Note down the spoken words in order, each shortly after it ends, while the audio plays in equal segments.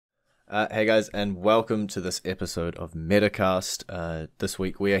Hey guys, and welcome to this episode of Metacast. This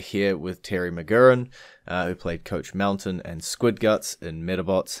week we are here with Terry McGurrin, who played Coach Mountain and Squidguts in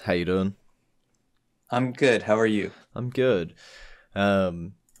Metabots. How you doing? I'm good. How are you? I'm good.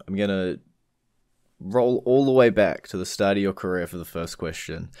 I'm gonna roll all the way back to the start of your career for the first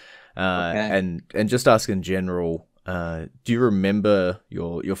question, Okay. and just ask in general. Do you remember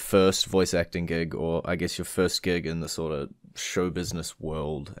your first voice acting gig, or I guess your first gig in the sort of show business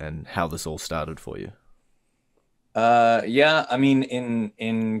world, and how this all started for you? Yeah, I mean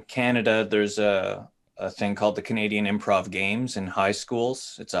in Canada there's a thing called the Canadian Improv Games in high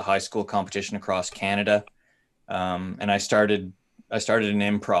schools. It's a high school competition across Canada. And I started in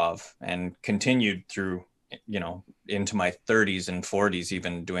improv and continued through, into my 30s and 40s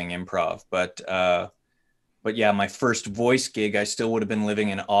even doing improv. But yeah, my first voice gig, I still would have been living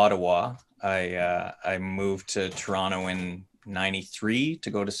in Ottawa. I moved to Toronto in '93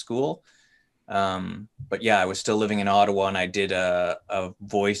 to go to school. But yeah, I was still living in Ottawa, and I did a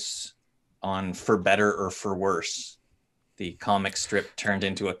voice on For Better or For Worse, the comic strip turned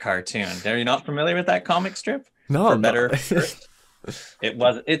into a cartoon. Are you not familiar with that comic strip? No, For I'm not. Better or For Worse?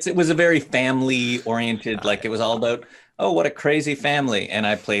 It was a very family oriented, like it was all about, oh, what a crazy family. And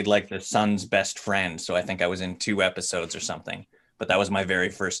I played like the son's best friend. So I think I was in 2 episodes or something. But that was my very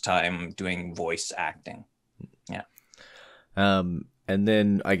first time doing voice acting. Yeah. And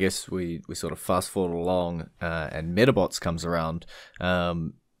then I guess we sort of fast forward along, and Metabots comes around.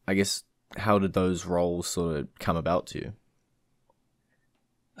 I guess how did those roles sort of come about to you?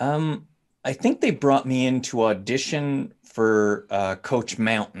 Um, I think they brought me in to audition for Coach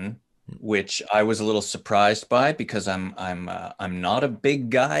Mountain, which I was a little surprised by because I'm not a big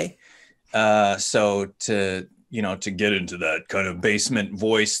guy. So to get into that kind of basement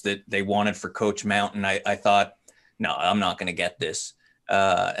voice that they wanted for Coach Mountain, I thought, no, I'm not going to get this.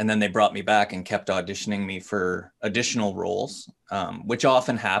 And then they brought me back and kept auditioning me for additional roles, which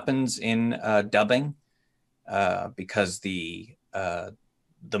often happens in dubbing, because the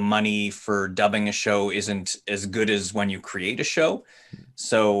money for dubbing a show isn't as good as when you create a show.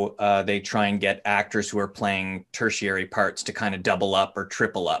 So they try and get actors who are playing tertiary parts to kind of double up or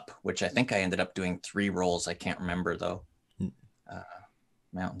triple up, which I think I ended up doing 3 roles. I can't remember though. Uh,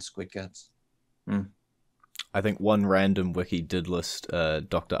 Mountain Squidguts. Hmm. I think one random wiki did list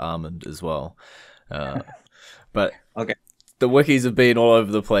Dr. Armond as well, uh, but Okay. the wikis have been all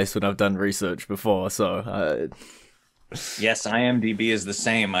over the place when I've done research before. So Yes, IMDb is the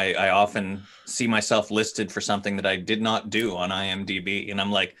same. I often see myself listed for something that I did not do on IMDb. And I'm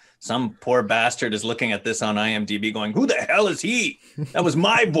like, some poor bastard is looking at this on IMDb going, who the hell is he? That was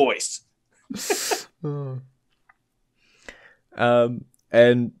my voice.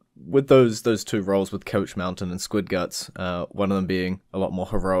 and with those two roles with Coach Mountain and Squidguts, one of them being a lot more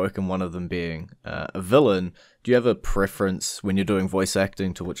heroic and one of them being a villain, do you have a preference when you're doing voice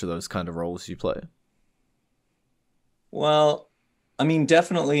acting to which of those kind of roles you play? Well, I mean,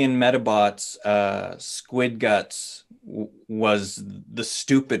 definitely in Metabots, Squid Guts was the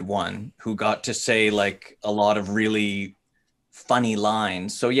stupid one who got to say like a lot of really funny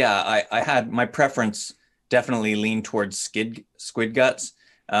lines. So yeah, I had my preference definitely leaned towards Squid Guts.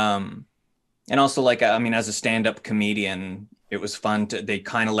 Um, and also like, I mean, as a stand-up comedian, it was fun to, they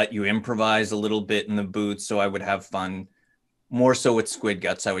kind of let you improvise a little bit in the booth. So I would have fun more so with Squid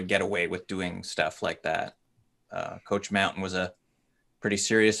Guts. I would get away with doing stuff like that. Coach Mountain was a pretty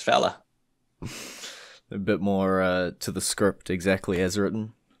serious fella. A bit more to the script, exactly as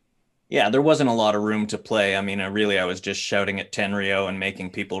written. Yeah, there wasn't a lot of room to play. I mean, I was just shouting at Tenryo and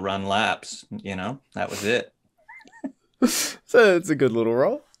making people run laps. That was it. So it's a good little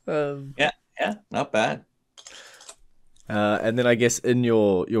role. Yeah, yeah, not bad. And then I guess in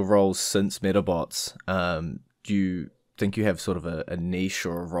your roles since Metabots, do you think you have sort of a niche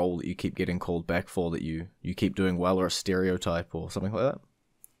or a role that you keep getting called back for that you keep doing well, or a stereotype or something like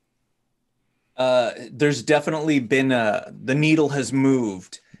that? There's definitely been the needle has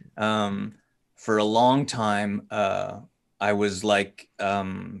moved. Um, for a long time, I was like,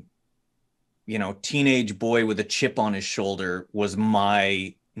 teenage boy with a chip on his shoulder was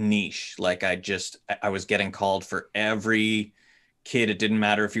my niche. Like I was getting called for every kid. It didn't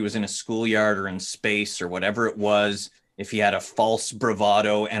matter if he was in a schoolyard or in space or whatever it was. If he had a false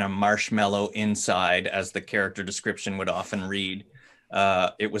bravado and a marshmallow inside, as the character description would often read,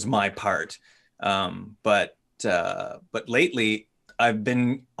 it was my part. But lately, I've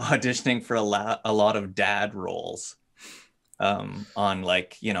been auditioning for a lot of dad roles, on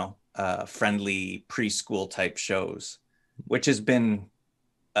like friendly preschool type shows, which has been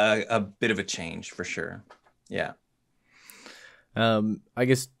a bit of a change for sure. Yeah. I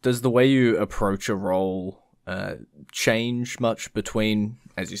guess, does the way you approach a role change much between,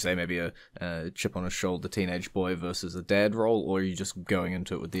 as you say, maybe a chip on his shoulder teenage boy versus a dad role, or are you just going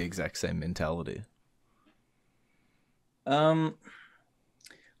into it with the exact same mentality? I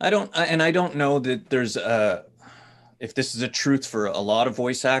don't know that there's if this is a truth for a lot of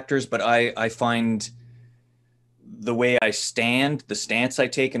voice actors, but I find the way I stand, the stance I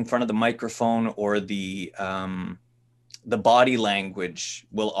take in front of the microphone, or the body language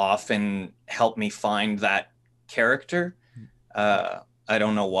will often help me find that character. I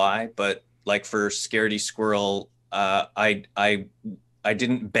don't know why, but like for Scaredy Squirrel, I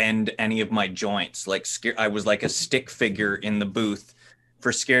didn't bend any of my joints. Like I was like a stick figure in the booth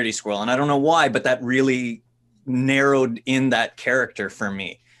for Scaredy Squirrel, and I don't know why, but that really narrowed in that character for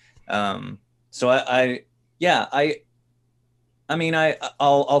me. So yeah, I mean,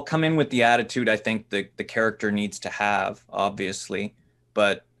 I'll come in with the attitude I think the character needs to have, obviously,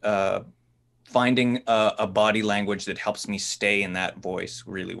 but finding a body language that helps me stay in that voice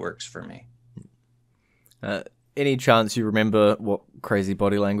really works for me. Any chance you remember what crazy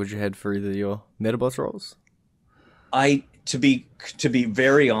body language you had for either of your Metabots roles? To be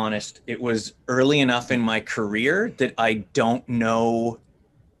very honest, it was early enough in my career that I don't know.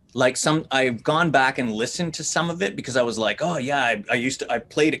 Like I've gone back and listened to some of it because I was like, oh yeah, I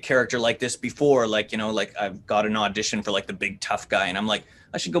played a character like this before. Like, like I've got an audition for like the big tough guy, and I'm like,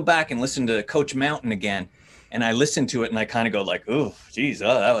 I should go back and listen to Coach Mountain again. And I listened to it and I kind of go like, oh, geez,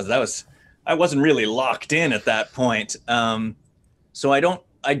 I wasn't really locked in at that point. So I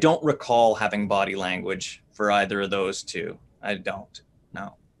don't recall having body language for either of those two. I don't.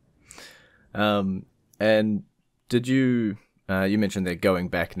 No. And did you? You mentioned they're going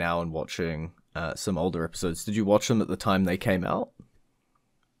back now and watching some older episodes. Did you watch them at the time they came out?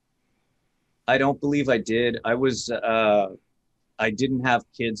 I don't believe I did. I didn't have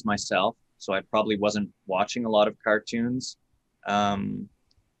kids myself, so I probably wasn't watching a lot of cartoons. And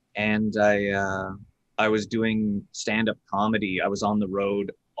I was doing stand-up comedy. I was on the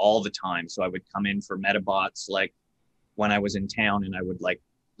road all the time, so I would come in for Metabots like when I was in town, and I would like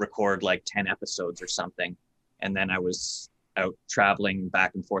record like 10 episodes or something, and then I was out traveling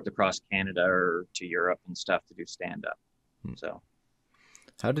back and forth across Canada or to Europe and stuff to do stand-up. So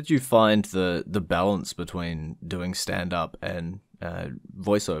how did you find the balance between doing stand-up and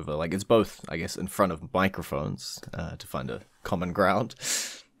voiceover? Like, it's both, I guess, in front of microphones to find a common ground.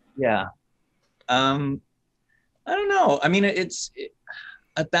 Yeah. I don't know. I mean,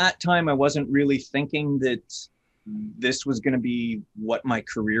 at that time, I wasn't really thinking that this was going to be what my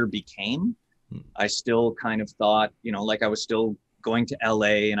career became. I still kind of thought, like I was still going to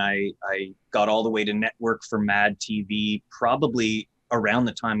LA, and I got all the way to network for Mad TV, probably around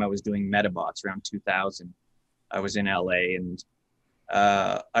the time I was doing Metabots, around 2000. I was in LA, and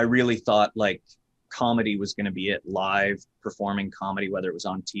I really thought like comedy was going to be it, live performing comedy, whether it was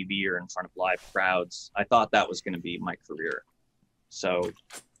on TV or in front of live crowds. I thought that was going to be my career. So,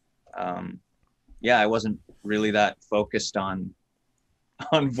 yeah, I wasn't really that focused on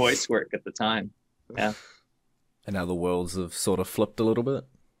voice work at the time. Yeah. And now the worlds have sort of flipped a little bit.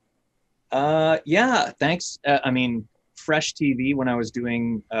 Yeah, thanks. I mean, Fresh TV, when I was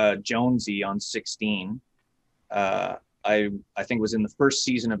doing Jonesy on 16, I think it was in the first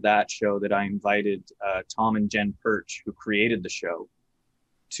season of that show that I invited Tom and Jen Perch, who created the show,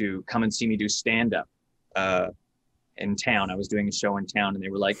 to come and see me do stand-up in town. I was doing a show in town, and they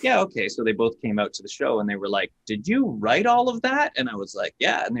were like, yeah, okay. So they both came out to the show, and they were like, did you write all of that? And I was like,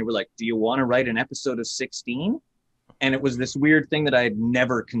 yeah. And they were like, do you want to write an episode of 16? And it was this weird thing that I had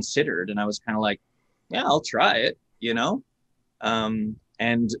never considered. And I was kind of like, yeah, I'll try it,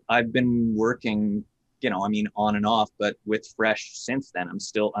 and I've been working, I mean, on and off, but with Fresh since then. I'm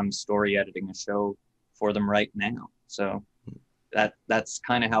story editing a show for them right now. So that's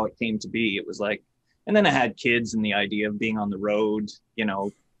kind of how it came to be. It was like, and then I had kids, and the idea of being on the road,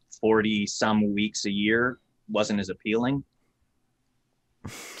 40 some weeks a year wasn't as appealing.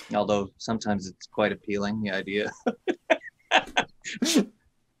 Although sometimes it's quite appealing, the idea.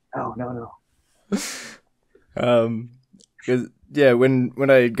 Oh, no. Yeah, when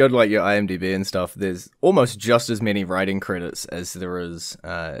I go to like your IMDb and stuff, there's almost just as many writing credits as there is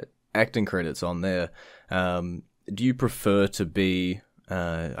acting credits on there. Do you prefer to be,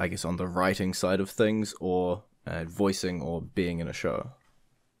 I guess, on the writing side of things, or voicing, or being in a show?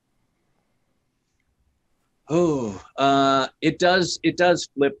 Oh, it does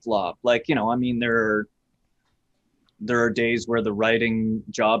flip flop. Like, I mean, there are days where the writing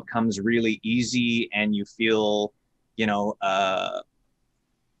job comes really easy, and you feel,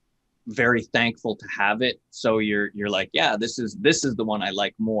 very thankful to have it. So you're like, yeah, this is the one I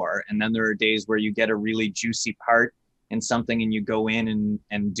like more. And then there are days where you get a really juicy part in something and you go in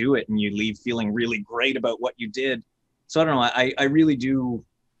and do it and you leave feeling really great about what you did. So I don't know, I really do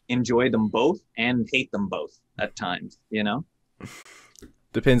enjoy them both and hate them both at times, you know?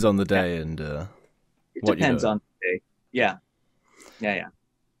 Depends on the day and It what you're depends doing. on the day. Yeah. Yeah.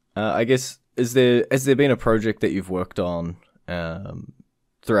 I guess, has there been a project that you've worked on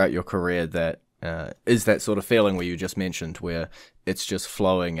throughout your career that is that sort of feeling where you just mentioned, where it's just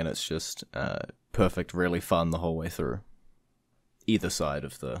flowing and it's just perfect, really fun the whole way through, either side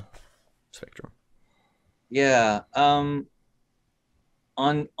of the spectrum? Yeah.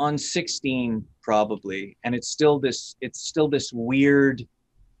 On 16 probably, and it's still this weird,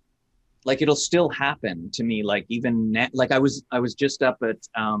 like it'll still happen to me, like even like I was just up at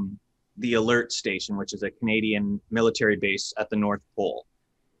the Alert Station, which is a Canadian military base at the North Pole,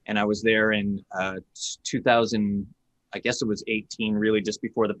 and I was there in 2000, I guess it was 18, really just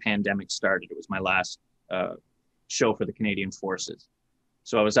before the pandemic started. It was my last show for the Canadian Forces.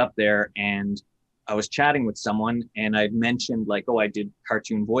 So I was up there and I was chatting with someone and I'd mentioned like, oh, I did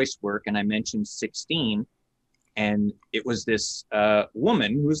cartoon voice work, and I mentioned 16, and it was this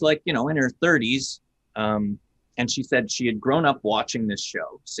woman who was like, you know, in her 30s. And she said she had grown up watching this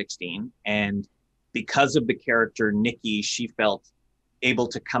show, 16, and because of the character Nikki, she felt able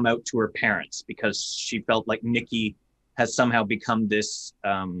to come out to her parents because she felt like Nikki has somehow become this,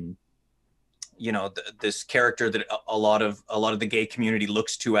 you know, this character that a lot of the gay community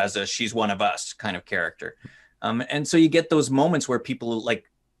looks to as a she's one of us kind of character. And so you get those moments where people like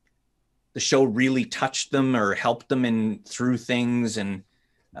the show really touched them or helped them in through things, and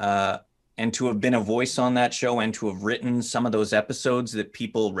to have been a voice on that show and to have written some of those episodes that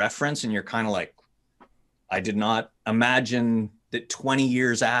people reference, and you're kind of like, I did not imagine that 20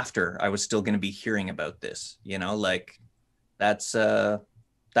 years after I was still going to be hearing about this, you know, like that's a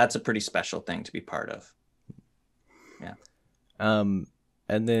pretty special thing to be part of. Yeah.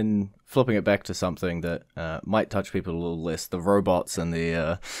 And then flipping it back to something that might touch people a little less, the robots and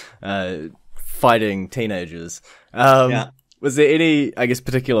the fighting teenagers. Yeah. Was there any, I guess,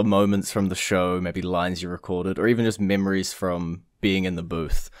 particular moments from the show, maybe lines you recorded, or even just memories from being in the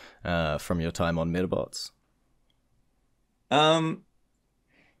booth from your time on Metabots?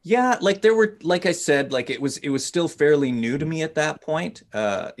 Yeah, like there were, like I said, like it was still fairly new to me at that point.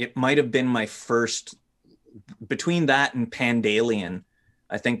 It might have been my first, between that and Pandalien,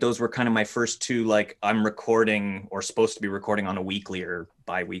 I think those were kind of my first two, like I'm recording or supposed to be recording on a weekly or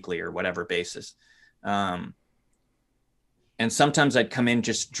bi-weekly or whatever basis. And sometimes I'd come in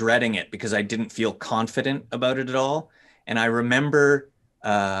just dreading it because I didn't feel confident about it at all. And I remember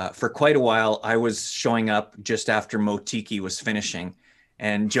for quite a while, I was showing up just after Motiki was finishing.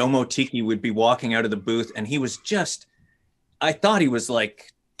 And Joe Motiki would be walking out of the booth, and he was just, I thought he was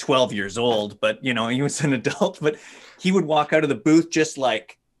like 12 years old, but you know, he was an adult, but he would walk out of the booth just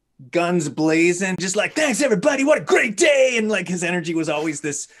like guns blazing, just like, thanks everybody, what a great day. And like his energy was always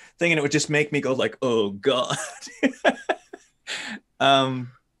this thing, and it would just make me go like, oh God.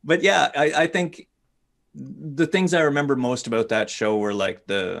 But yeah, I think the things I remember most about that show were like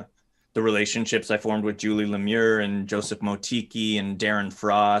the relationships I formed with Julie Lemieux and Joseph Motiki and Darren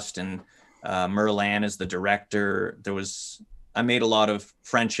Frost and Merlan as the director. I made a lot of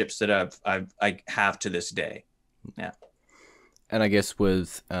friendships that I have to this day. Yeah. And I guess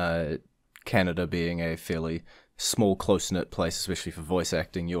with Canada being a fairly small, close-knit place, especially for voice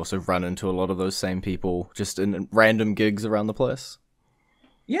acting, you also run into a lot of those same people just in random gigs around the place.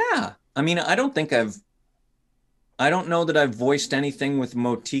 Yeah. I mean, I don't know that I've voiced anything with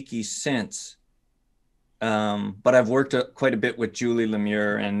Motiki since, but I've worked quite a bit with Julie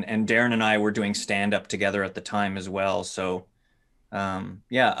Lemieux, and Darren and I were doing stand-up together at the time as well. So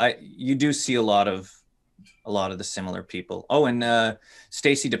yeah, you do see a lot of the similar people. Oh, and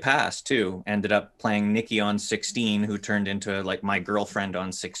Stacey DePass too ended up playing Nikki on 16, who turned into like my girlfriend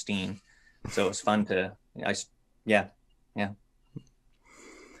on 16. So it was fun to, yeah.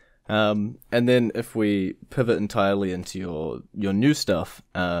 And then if we pivot entirely into your new stuff,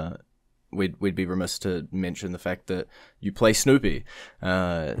 we'd be remiss to mention the fact that you play Snoopy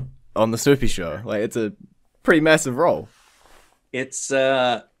on the Snoopy Show. Like, it's a pretty massive role. It's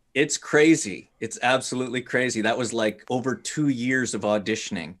crazy. It's absolutely crazy. That was like over 2 years of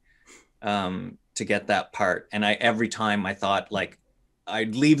auditioning to get that part. And every time I thought like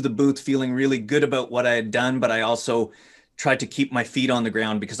I'd leave the booth feeling really good about what I had done, but I also tried to keep my feet on the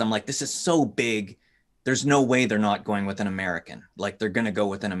ground because I'm like, this is so big. There's no way they're not going with an American. Like, they're going to go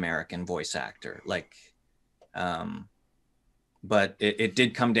with an American voice actor. Like, but it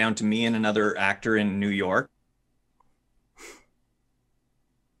did come down to me and another actor in New York.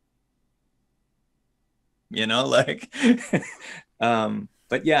 You know, like,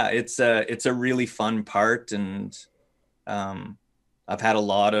 but yeah, it's a really fun part, and um, I've had a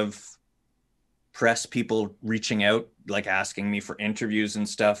lot of press people reaching out, like asking me for interviews and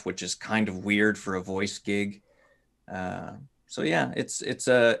stuff, which is kind of weird for a voice gig. Uh, so yeah, it's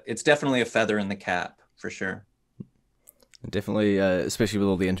definitely a feather in the cap for sure. Definitely, especially with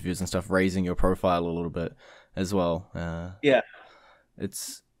all the interviews and stuff, raising your profile a little bit as well. Yeah.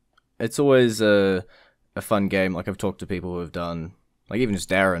 It's it's always a fun game. Like I've talked to people who have done, like even just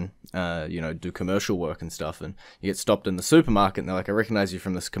Darren, do commercial work and stuff, and you get stopped in the supermarket and they're like, I recognize you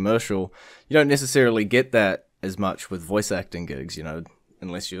from this commercial. You don't necessarily get that as much with voice acting gigs,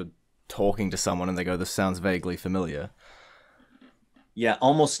 unless you're talking to someone and they go, this sounds vaguely familiar. Yeah,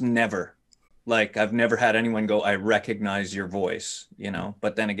 almost never. Like I've never had anyone go, I recognize your voice,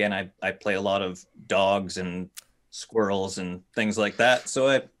 But then again, I play a lot of dogs and squirrels and things like that. So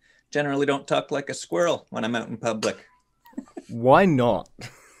I generally don't talk like a squirrel when I'm out in public. Why not?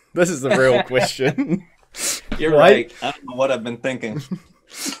 This is the real question. You're right. I don't know what I've been thinking.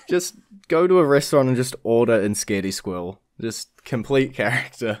 Just go to a restaurant and just order in Scaredy Squirrel. Just complete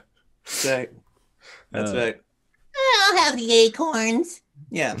character. That's right. I'll have the acorns.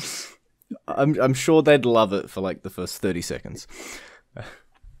 Yeah. I'm sure they'd love it for like the first 30 seconds.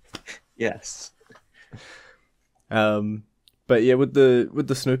 Yes. But yeah, with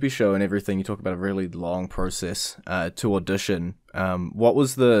the Snoopy Show and everything, you talk about a really long process to audition. What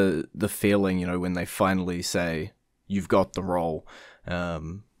was the feeling, when they finally say you've got the role?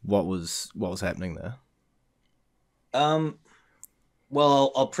 What was happening there?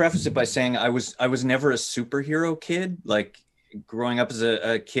 Well, I'll preface it by saying I was never a superhero kid. Like growing up as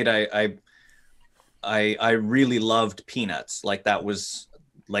a kid, I really loved Peanuts. Like that was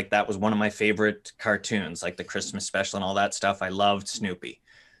one of my favorite cartoons, like the Christmas special and all that stuff. I loved Snoopy.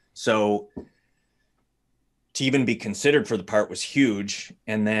 So to even be considered for the part was huge.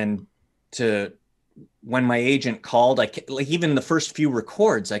 And then when my agent called, like even the first few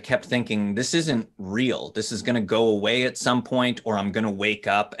records, I kept thinking, this isn't real. This is going to go away at some point, or I'm going to wake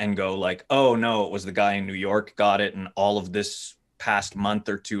up and go like, oh no, it was the guy in New York got it. And all of this past month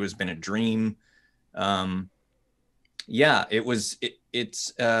or two has been a dream. Yeah, it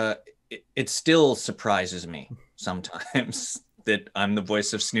still surprises me sometimes that I'm the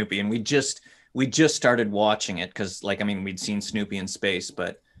voice of Snoopy. And we just started watching it because we'd seen Snoopy in space,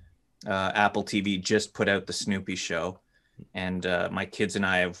 but Apple TV just put out the Snoopy Show, and my kids and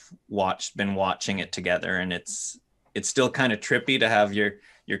I have been watching it together, and it's still kind of trippy to have your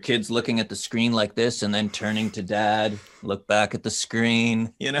kids looking at the screen like this and then turning to dad, look back at the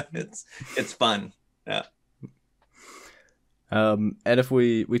screen. It's fun. Yeah. And if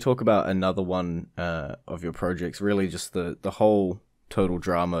we talk about another one of your projects, really just the whole Total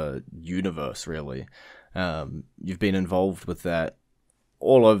Drama universe, really. You've been involved with that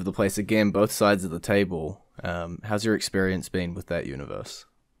all over the place, again, both sides of the table. How's your experience been with that universe?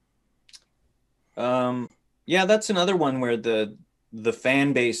 Yeah, that's another one where the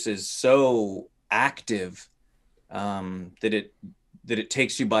fan base is so active that it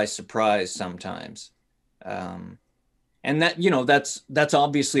takes you by surprise sometimes. And that's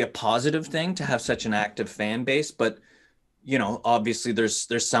obviously a positive thing to have such an active fan base, but obviously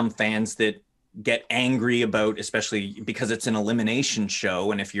there's some fans that get angry about, especially because it's an elimination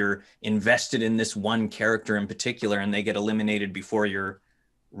show, and if you're invested in this one character in particular and they get eliminated before you're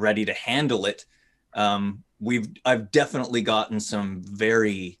ready to handle it. I've definitely gotten some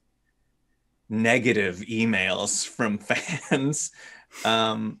very negative emails from fans,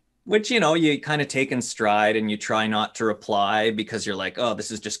 which you kind of take in stride and you try not to reply because you're like, oh,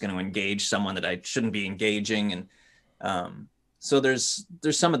 this is just going to engage someone that I shouldn't be engaging. And so there's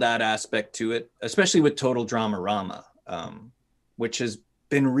some of that aspect to it, especially with Total Drama-Rama, which has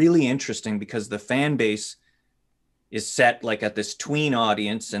been really interesting because the fan base is set like at this tween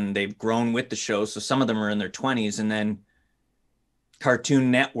audience and they've grown with the show. So some of them are in their 20s. And then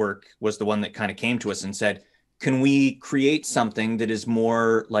Cartoon Network was the one that kind of came to us and said, can we create something that is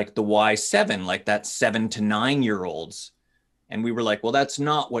more like the Y7, like that 7 to 9-year-olds? And we were like, well, that's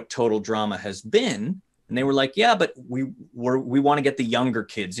not what Total Drama has been. And they were like, yeah, but we want to get the younger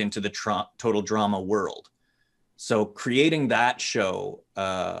kids into the Total Drama world. So creating that show,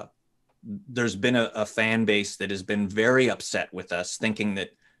 there's been a fan base that has been very upset with us, thinking that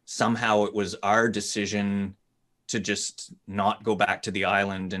somehow it was our decision to just not go back to the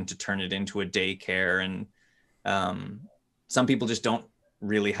island and to turn it into a daycare. And some people just don't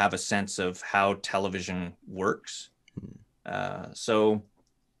really have a sense of how television works. So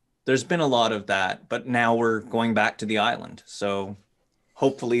there's been a lot of that, but now we're going back to the island. So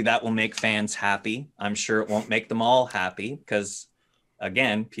hopefully that will make fans happy. I'm sure it won't make them all happy because,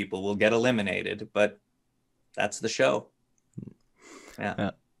 again, people will get eliminated, but that's the show.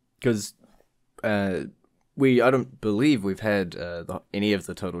 Yeah. Because I don't believe we've had any of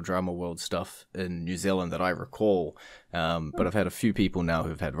the Total Drama World stuff in New Zealand that I recall. But I've had a few people now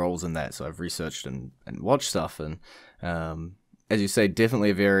who've had roles in that, so I've researched and watched stuff. And as you say,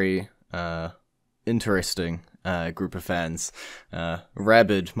 definitely a very interesting group of fans.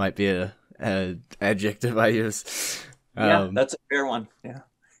 Rabid might be a adjective I use. Yeah, that's a fair one. Yeah.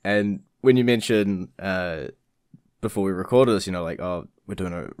 And when you mentioned before we recorded this, like, oh, we're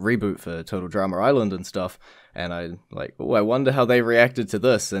doing a reboot for Total Drama Island and stuff, and I like, oh, I wonder how they reacted to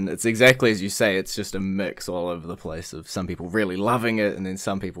this. And it's exactly as you say, it's just a mix all over the place of some people really loving it and then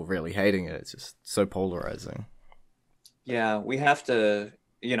some people really hating it. It's just so polarizing. Yeah, we have to,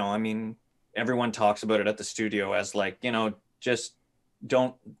 I mean, everyone talks about it at the studio as like, just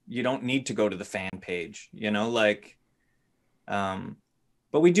you don't need to go to the fan page,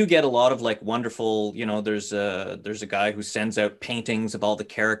 but we do get a lot of like wonderful, there's a guy who sends out paintings of all the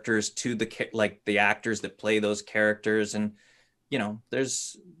characters to the actors that play those characters. And,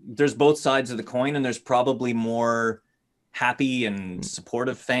 there's both sides of the coin, and there's probably more happy and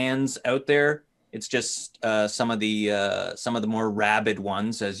supportive fans out there. It's just some of the more rabid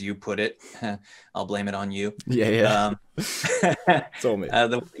ones, as you put it. I'll blame it on you. Yeah. It's all me.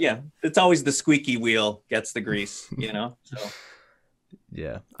 It's always the squeaky wheel gets the grease, So.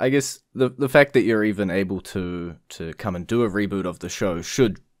 Yeah, I guess the fact that you're even able to come and do a reboot of the show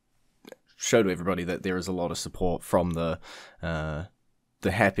should show to everybody that there is a lot of support from the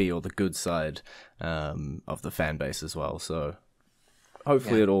happy or the good side of the fan base as well. So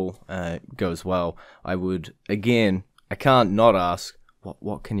hopefully it all goes well. I can't not ask,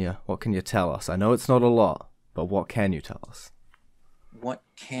 what can you tell us? I know it's not a lot, but what can you tell us? What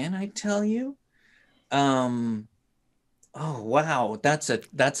can I tell you? Oh, wow. That's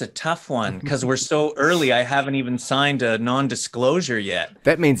a tough one because we're so early. I haven't even signed a non-disclosure yet.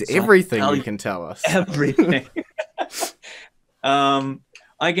 That means so everything you can tell us. Everything.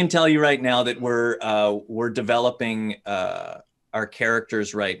 I can tell you right now that we're developing our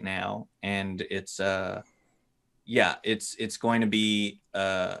characters right now, and it's going to be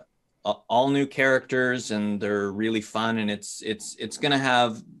all new characters, and they're really fun, and it's going to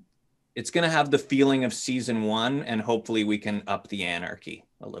have the feeling of season 1, and hopefully we can up the anarchy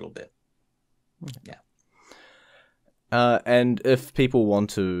a little bit. Yeah. And if people want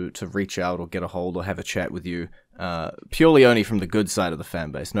to reach out or get a hold or have a chat with you, purely only from the good side of the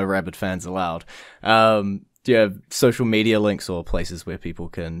fan base, no rabid fans allowed, do you have social media links or places where people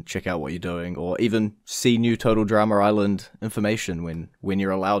can check out what you're doing, or even see new Total Drama Island information when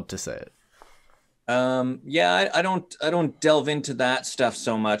you're allowed to say it? I don't delve into that stuff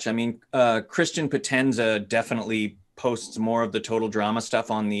so much. I mean, Christian Potenza definitely posts more of the Total Drama stuff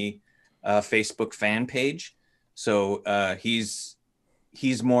on the Facebook fan page. So he's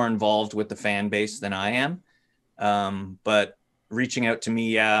more involved with the fan base than I am. But reaching out to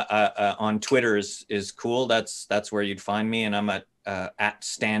me on Twitter is cool. That's where you'd find me, and I'm at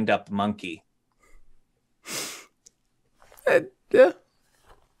Stand Up Monkey. Yeah.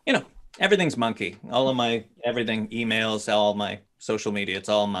 Everything's monkey. All of my everything, emails, all my social media, it's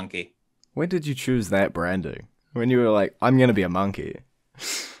all monkey. When did you choose that branding? When you were like, I'm going to be a monkey?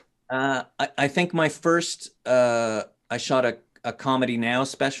 I think my first, I shot a Comedy Now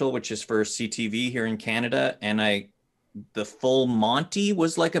special, which is for CTV here in Canada. And the Full Monty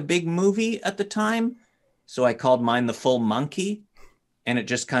was like a big movie at the time. So I called mine the Full Monkey. And it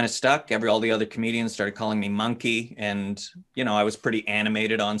just kind of stuck. All the other comedians started calling me Monkey. And, I was pretty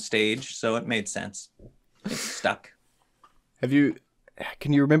animated on stage. So it made sense. It stuck.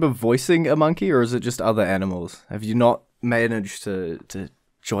 Can you remember voicing a monkey, or is it just other animals? Have you not managed to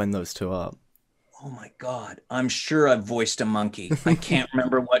join those two up? Oh my God. I'm sure I've voiced a monkey. I can't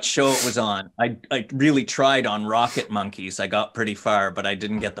remember what show it was on. I really tried on Rocket Monkeys. I got pretty far, but I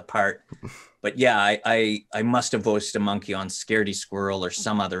didn't get the part. But yeah, I must have voiced a monkey on Scaredy Squirrel or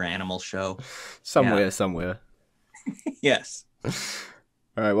some other animal show. Somewhere. Yes. All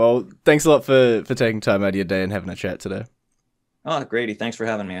right. Well, thanks a lot for taking time out of your day and having a chat today. Oh, Grady, thanks for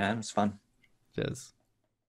having me, man. It was fun. Cheers.